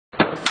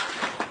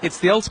It's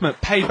the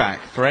ultimate payback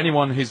for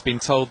anyone who's been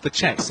told the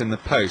cheque's in the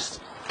post.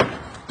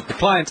 The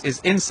client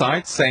is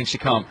inside saying she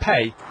can't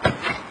pay,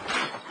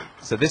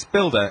 so this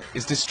builder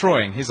is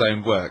destroying his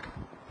own work.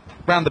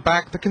 Round the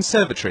back, the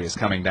conservatory is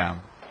coming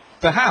down.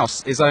 The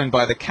house is owned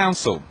by the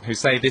council, who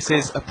say this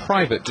is a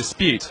private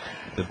dispute.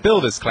 The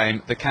builders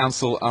claim the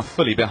council are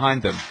fully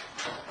behind them.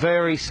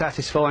 Very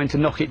satisfying to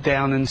knock it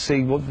down and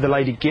see the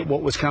lady get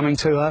what was coming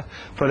to her,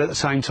 but at the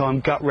same time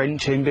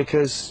gut-wrenching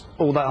because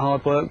all that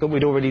hard work that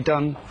we'd already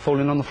done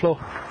falling on the floor.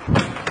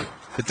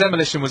 The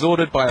demolition was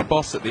ordered by a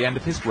boss at the end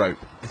of his rope.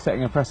 You're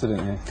setting a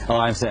precedent here.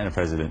 I am setting a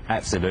precedent,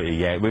 absolutely,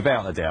 yeah,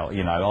 without a doubt.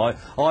 You know,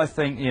 I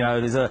think, you know,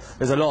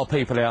 there's a lot of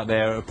people out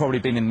there who have probably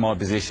been in my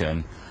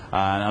position,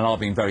 and I've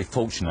been very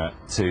fortunate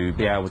to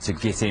be able to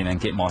get in and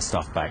get my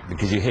stuff back,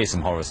 because you hear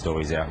some horror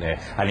stories out there,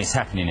 and it's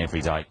happening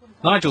every day.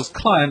 Nigel's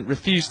client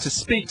refused to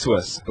speak to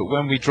us, but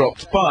when we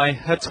dropped by,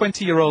 her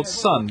 20-year-old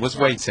son was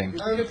waiting.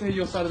 I'm good to hear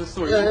your side of the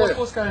story. Yeah.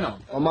 What's going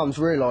on? My mum's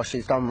realised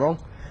she's done wrong,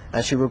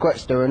 and she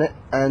regrets doing it,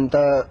 and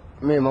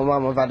me and my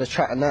mum have had a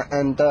chat and that,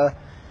 and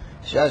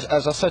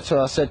as I said to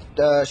her, I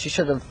said she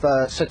should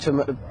have said to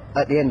him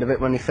at the end of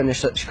it when he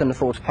finished that she couldn't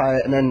afford to pay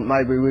it, and then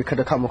maybe we could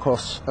have come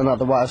across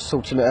another way of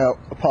sorting it out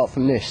apart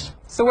from this.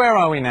 So where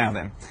are we now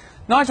then?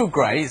 Nigel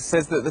Gray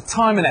says that the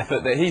time and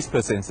effort that he's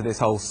put into this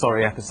whole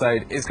sorry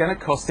episode is going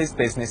to cost his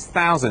business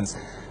thousands.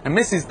 And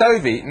Mrs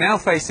Dovey now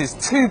faces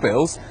 2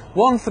 bills,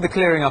 one for the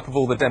clearing up of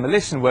all the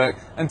demolition work,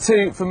 and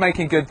 2 for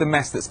making good the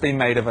mess that's been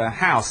made of her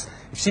house.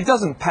 If she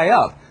doesn't pay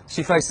up,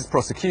 she faces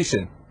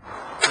prosecution.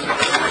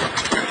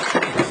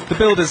 The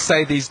builders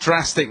say these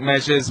drastic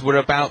measures were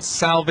about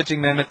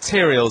salvaging their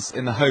materials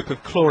in the hope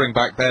of clawing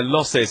back their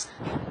losses.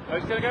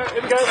 Here we go.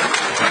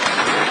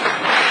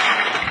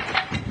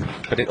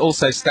 But it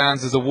also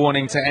stands as a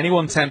warning to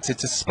anyone tempted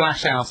to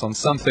splash out on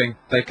something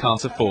they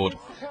can't afford.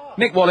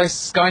 Nick Wallace,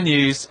 Sky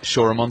News,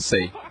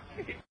 Shoreham-on-Sea.